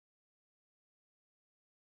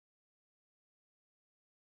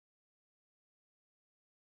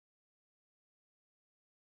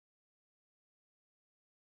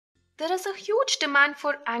there is a huge demand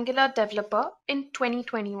for Angular developer in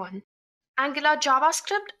 2021. Angular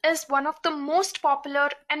JavaScript is one of the most popular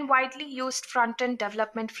and widely used front-end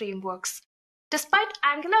development frameworks. Despite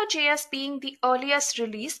AngularJS being the earliest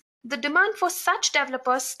release, the demand for such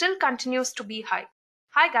developers still continues to be high.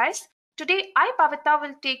 Hi guys, today I, Pavita,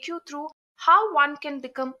 will take you through how one can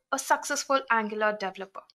become a successful Angular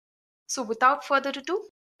developer. So without further ado,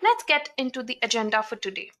 let's get into the agenda for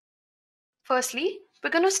today. Firstly, we're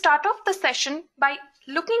going to start off the session by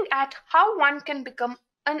looking at how one can become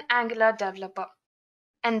an Angular developer,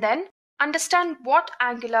 and then understand what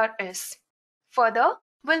Angular is. Further,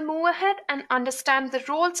 we'll move ahead and understand the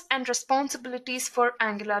roles and responsibilities for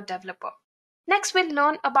Angular developer. Next, we'll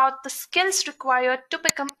learn about the skills required to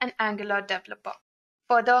become an Angular developer.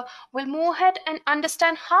 Further, we'll move ahead and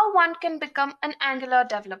understand how one can become an Angular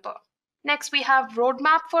developer. Next, we have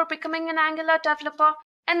roadmap for becoming an Angular developer,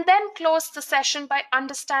 and then close the session by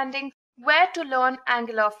understanding where to learn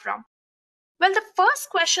Angular from. Well, the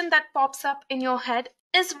first question that pops up in your head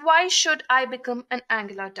is, why should I become an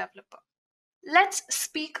Angular developer? Let's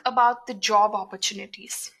speak about the job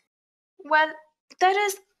opportunities. Well, there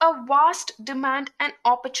is a vast demand and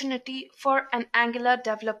opportunity for an Angular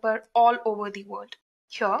developer all over the world.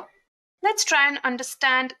 Here, let's try and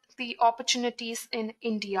understand the opportunities in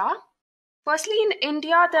India. Firstly, in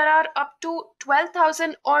India, there are up to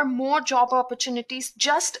 12,000 or more job opportunities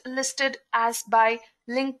just listed as by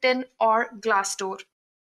LinkedIn or Glassdoor,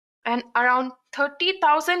 and around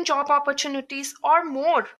 30,000 job opportunities or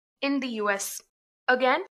more in the US.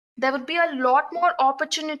 Again, there would be a lot more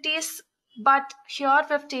opportunities, but here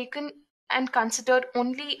we've taken and considered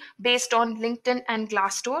only based on LinkedIn and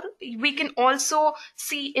Glassdoor. We can also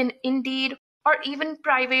see in Indeed or even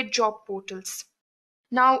private job portals.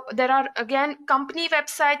 Now, there are again company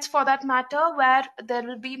websites for that matter where there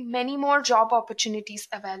will be many more job opportunities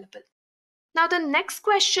available. Now, the next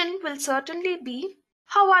question will certainly be,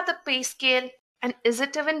 how are the pay scale, and is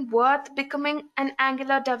it even worth becoming an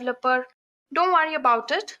Angular developer? Don't worry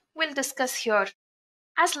about it, we'll discuss here.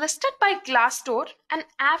 As listed by Glassdoor, an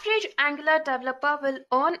average Angular developer will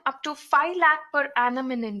earn up to 5 lakh per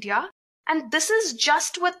annum in India, and this is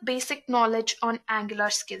just with basic knowledge on Angular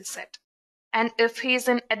skill set. And if he is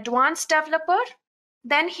an advanced developer,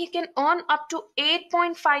 then he can earn up to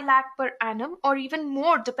 8.5 lakh per annum or even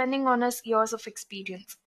more depending on his years of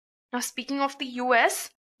experience. Now, speaking of the US,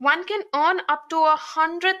 one can earn up to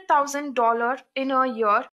 $100,000 in a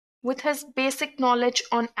year with his basic knowledge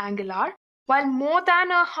on Angular, while more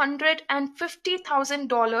than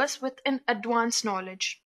 $150,000 with an advanced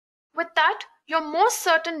knowledge. With that, your most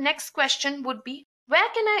certain next question would be, where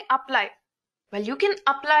can I apply? Well, you can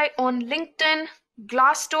apply on LinkedIn,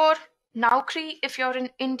 Glassdoor, Naukri if you're in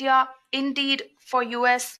India, Indeed for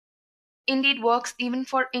US. Indeed works even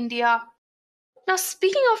for India. Now,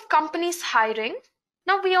 speaking of companies hiring,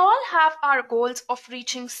 now we all have our goals of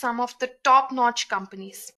reaching some of the top-notch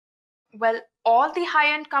companies. Well, all the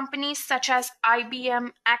high-end companies such as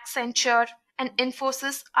IBM, Accenture, and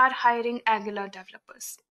Infosys are hiring Angular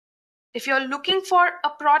developers. If you're looking for a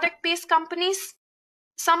product-based companies,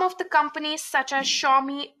 some of the companies such as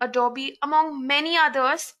Xiaomi, Adobe, among many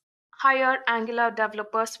others, hire Angular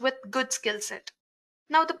developers with good skill set.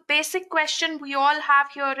 Now, the basic question we all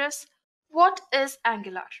have here is, what is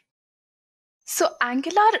Angular? So,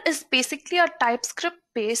 Angular is basically a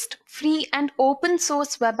TypeScript-based, free and open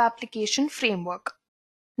source web application framework.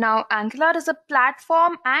 Now, Angular is a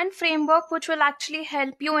platform and framework which will actually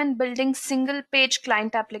help you in building single-page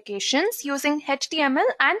client applications using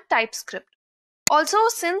HTML and TypeScript. Also,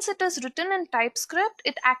 since it is written in TypeScript,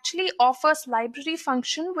 it actually offers library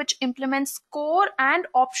function which implements core and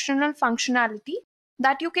optional functionality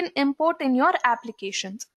that you can import in your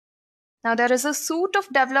applications. Now, there is a suite of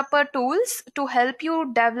developer tools to help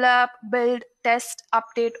you develop, build, test,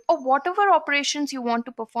 update, or whatever operations you want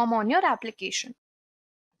to perform on your application.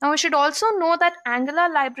 Now, we should also know that Angular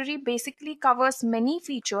library basically covers many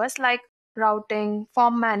features like routing,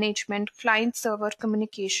 form management, client-server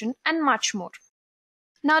communication, and much more.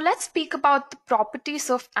 Now, let's speak about the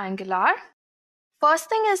properties of Angular. First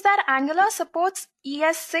thing is that Angular supports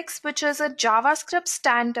ES6, which is a JavaScript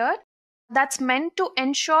standard that's meant to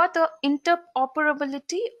ensure the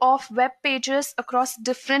interoperability of web pages across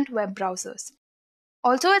different web browsers.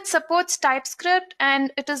 Also, it supports TypeScript,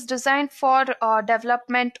 and it is designed for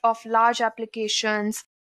development of large applications,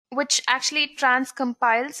 which actually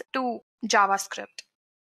transcompiles to JavaScript.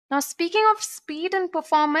 Now, speaking of speed and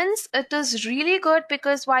performance, it is really good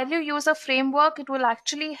because while you use a framework, it will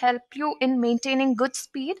actually help you in maintaining good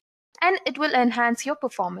speed and it will enhance your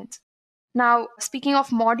performance. Now, speaking of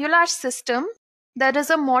modular system, There is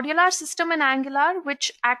a modular system in Angular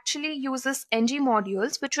which actually uses ng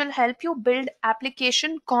modules, which will help you build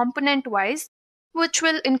application component wise, which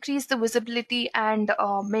will increase the visibility and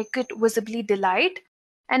make it visibly delight.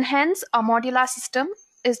 And hence, a modular system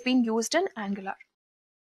is being used in Angular.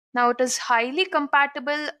 Now, it is highly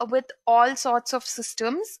compatible with all sorts of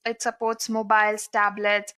systems. It supports mobiles,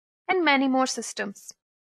 tablets, and many more systems.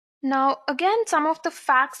 Now, again, some of the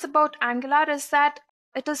facts about Angular is that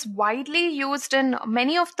it is widely used in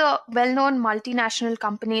many of the well-known multinational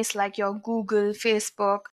companies like your Google,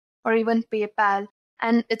 Facebook, or even PayPal.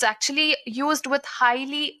 And it's actually used with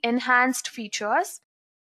highly enhanced features.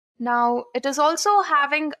 Now, it is also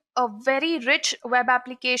having a very rich web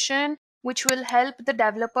application which will help the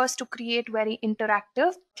developers to create very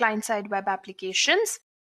interactive client-side web applications.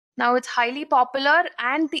 Now, it's highly popular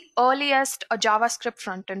and the earliest JavaScript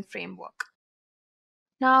front-end framework.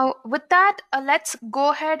 Now, with that, let's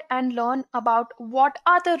go ahead and learn about what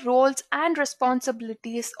are the roles and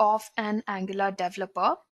responsibilities of an Angular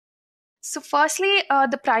developer. So firstly,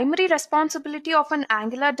 the primary responsibility of an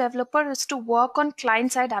Angular developer is to work on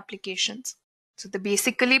client-side applications. So they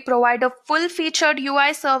basically provide a full-featured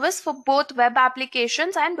UI service for both web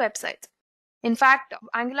applications and websites. In fact,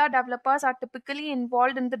 Angular developers are typically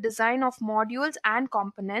involved in the design of modules and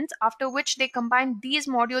components, after which they combine these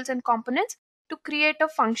modules and components to create a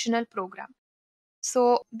functional program.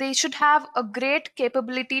 So they should have a great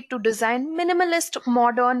capability to design minimalist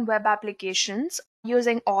modern web applications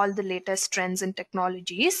using all the latest trends and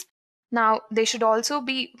technologies. Now, they should also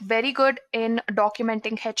be very good in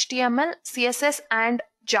documenting HTML, CSS, and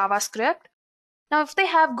JavaScript. Now, if they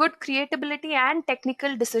have good creatability and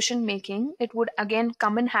technical decision making, it would again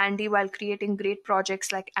come in handy while creating great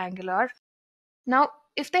projects like Angular. Now,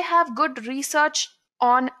 if they have good research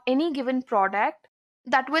on any given product,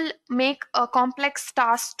 that will make a complex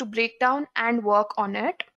task to break down and work on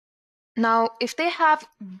it. Now, if they have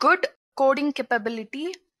good coding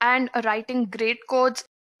capability and writing great codes,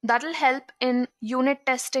 that will help in unit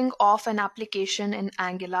testing of an application in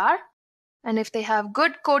Angular. And if they have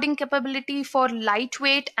good coding capability for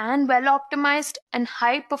lightweight and well optimized and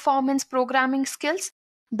high performance programming skills,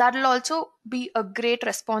 that will also be a great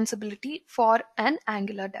responsibility for an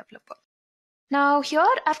Angular developer. Now, here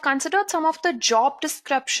I've considered some of the job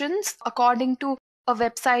descriptions according to a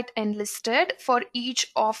website enlisted for each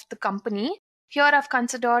of the company. Here I've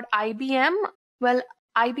considered IBM. Well,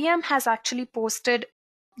 IBM has actually posted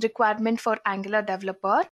requirement for Angular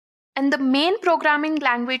developer. And the main programming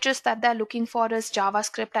languages that they're looking for is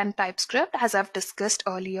JavaScript and TypeScript, as I've discussed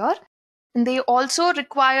earlier. And they also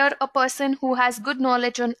require a person who has good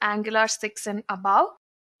knowledge on Angular 6 and above.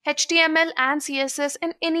 HTML and CSS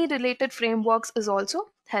and any related frameworks is also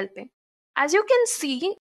helping. As you can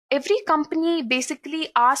see, every company basically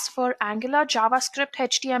asks for Angular, JavaScript,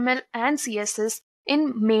 HTML, and CSS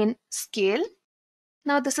in main scale.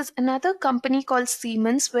 Now, this is another company called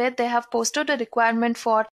Siemens where they have posted a requirement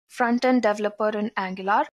for front-end developer in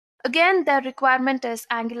Angular. Again, their requirement is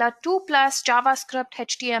Angular 2 plus JavaScript,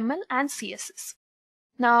 HTML, and CSS.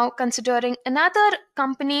 Now, considering another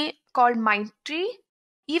company called Mindtree,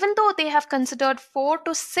 even though they have considered 4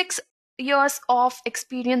 to 6 years of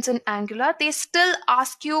experience in Angular, they still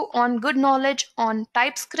ask you on good knowledge on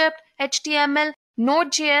TypeScript, HTML,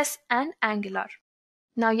 Node.js, and Angular.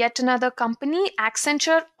 Now, yet another company,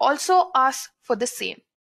 Accenture, also asks for the same.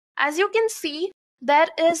 As you can see, there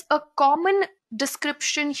is a common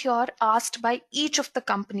description here asked by each of the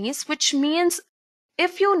companies, which means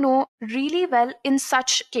if you know really well in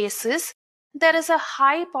such cases, there is a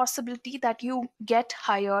high possibility that you get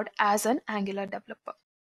hired as an Angular developer.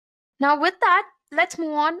 Now, with that, let's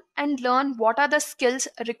move on and learn what are the skills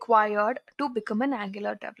required to become an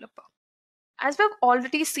Angular developer. As we've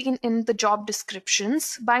already seen in the job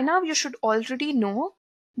descriptions, by now you should already know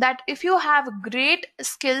that if you have great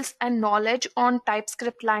skills and knowledge on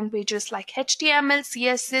TypeScript languages like HTML,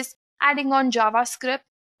 CSS, adding on JavaScript,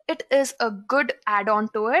 it is a good add-on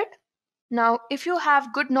to it. Now, if you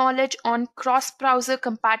have good knowledge on cross-browser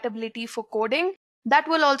compatibility for coding, that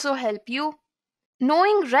will also help you.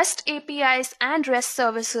 Knowing REST APIs and REST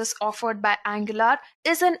services offered by Angular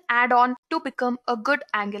is an add-on to become a good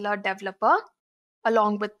Angular developer.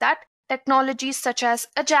 Along with that, technologies such as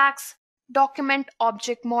Ajax, document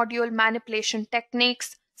object module manipulation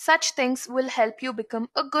techniques, such things will help you become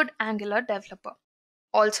a good Angular developer.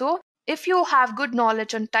 Also, if you have good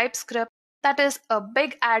knowledge on TypeScript, that is a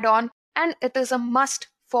big add-on and it is a must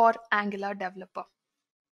for Angular developer.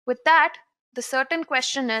 With that, the certain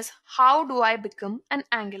question is, how do I become an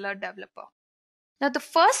Angular developer? Now, the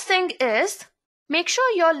first thing is, make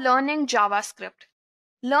sure you're learning JavaScript.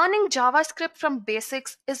 learning JavaScript from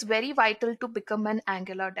basics is very vital to become an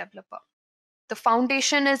Angular developer. The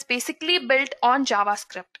foundation is basically built on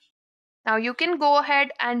JavaScript. Now you can go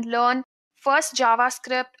ahead and learn first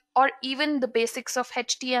JavaScript or even the basics of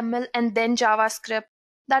HTML and then JavaScript.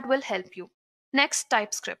 That will help you. Next,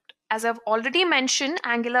 TypeScript. As I've already mentioned,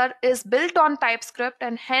 Angular is built on TypeScript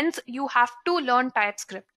and hence you have to learn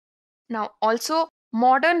TypeScript. Now also,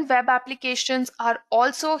 modern web applications are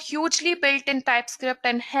also hugely built in TypeScript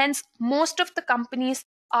and hence most of the companies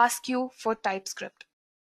ask you for TypeScript.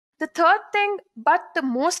 The third thing, but the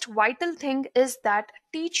most vital thing, is that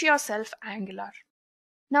teach yourself Angular.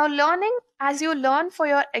 Now, learning as you learn for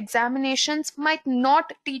your examinations might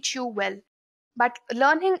not teach you well, but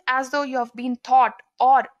learning as though you have been taught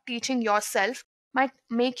or teaching yourself might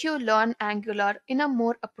make you learn Angular in a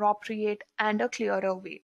more appropriate and a clearer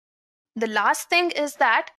way. The last thing is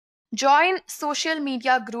that join social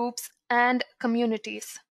media groups and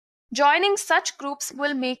communities. Joining such groups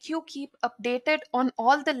will make you keep updated on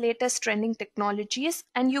all the latest trending technologies,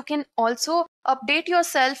 and you can also update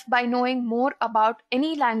yourself by knowing more about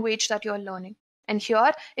any language that you're learning. And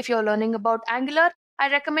here, if you're learning about Angular, I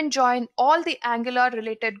recommend join all the Angular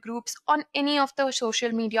related groups on any of the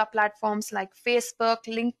social media platforms like Facebook,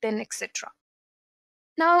 LinkedIn, etc.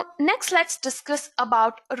 Now, next let's discuss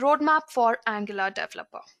about a roadmap for Angular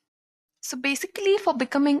developer. So basically, for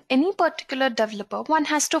becoming any particular developer, one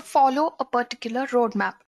has to follow a particular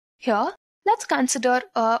roadmap. Here, let's consider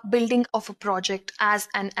a building of a project as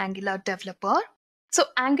an Angular developer. So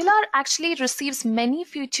Angular actually receives many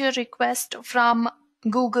feature requests from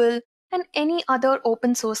Google and any other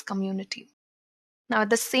open source community. Now,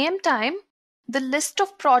 at the same time, the list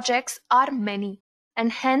of projects are many,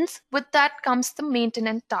 and hence with that comes the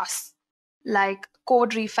maintenance tasks like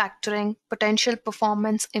code refactoring, potential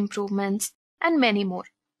performance improvements, and many more.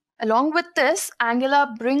 Along with this, Angular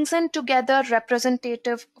brings in together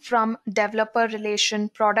representative from developer relation,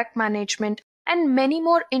 product management, and many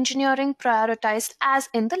more engineering prioritized as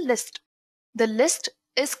in the list. The list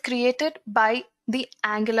is created by the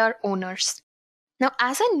Angular owners. Now,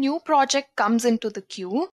 as a new project comes into the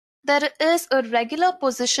queue, there is a regular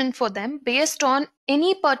position for them based on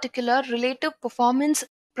any particular relative performance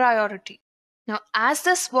priority. Now, as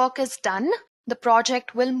this work is done, the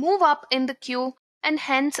project will move up in the queue and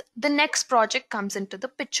hence the next project comes into the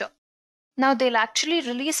picture. Now, they'll actually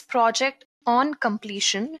release project on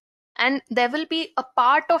completion and there will be a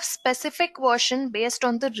part of specific version based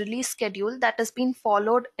on the release schedule that has been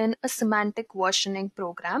followed in a semantic versioning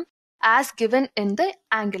program as given in the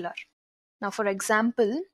Angular. Now, for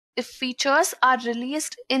example, if features are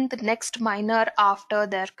released in the next minor after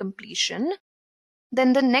their completion,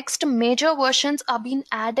 then the next major versions are being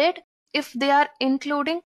added if they are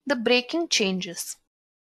including the breaking changes.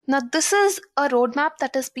 Now, this is a roadmap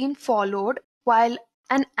that has been followed while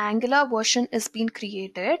an Angular version is being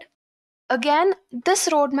created. Again, this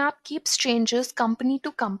roadmap keeps changes company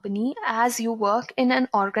to company as you work in an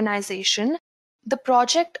organization. The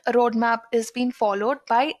project roadmap is being followed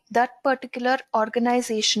by that particular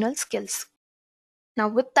organizational skills. Now,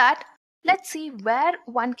 with that, let's see where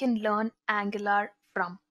one can learn Angular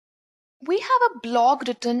from. We have a blog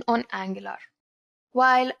written on Angular.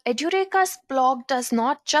 While Edureka's blog does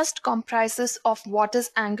not just comprises of what is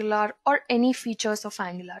Angular or any features of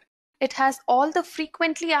Angular. It has all the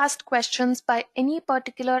frequently asked questions by any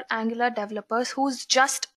particular Angular developers who's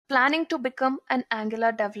just planning to become an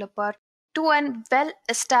Angular developer to an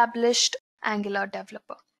well-established Angular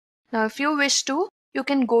developer. Now, if you wish to, you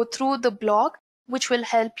can go through the blog, which will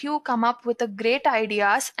help you come up with a great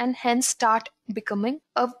ideas and hence start becoming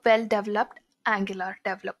a well-developed Angular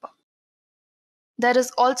developer. There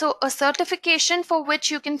is also a certification for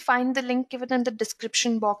which you can find the link given in the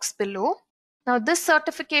description box below. Now, this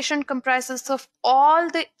certification comprises of all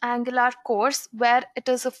the Angular course where it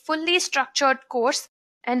is a fully structured course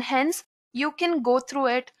and hence you can go through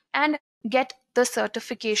it and get the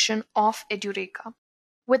certification of Edureka.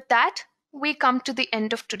 With that, we come to the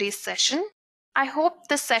end of today's session. I hope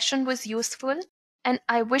this session was useful and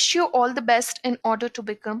I wish you all the best in order to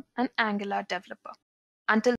become an Angular developer. Until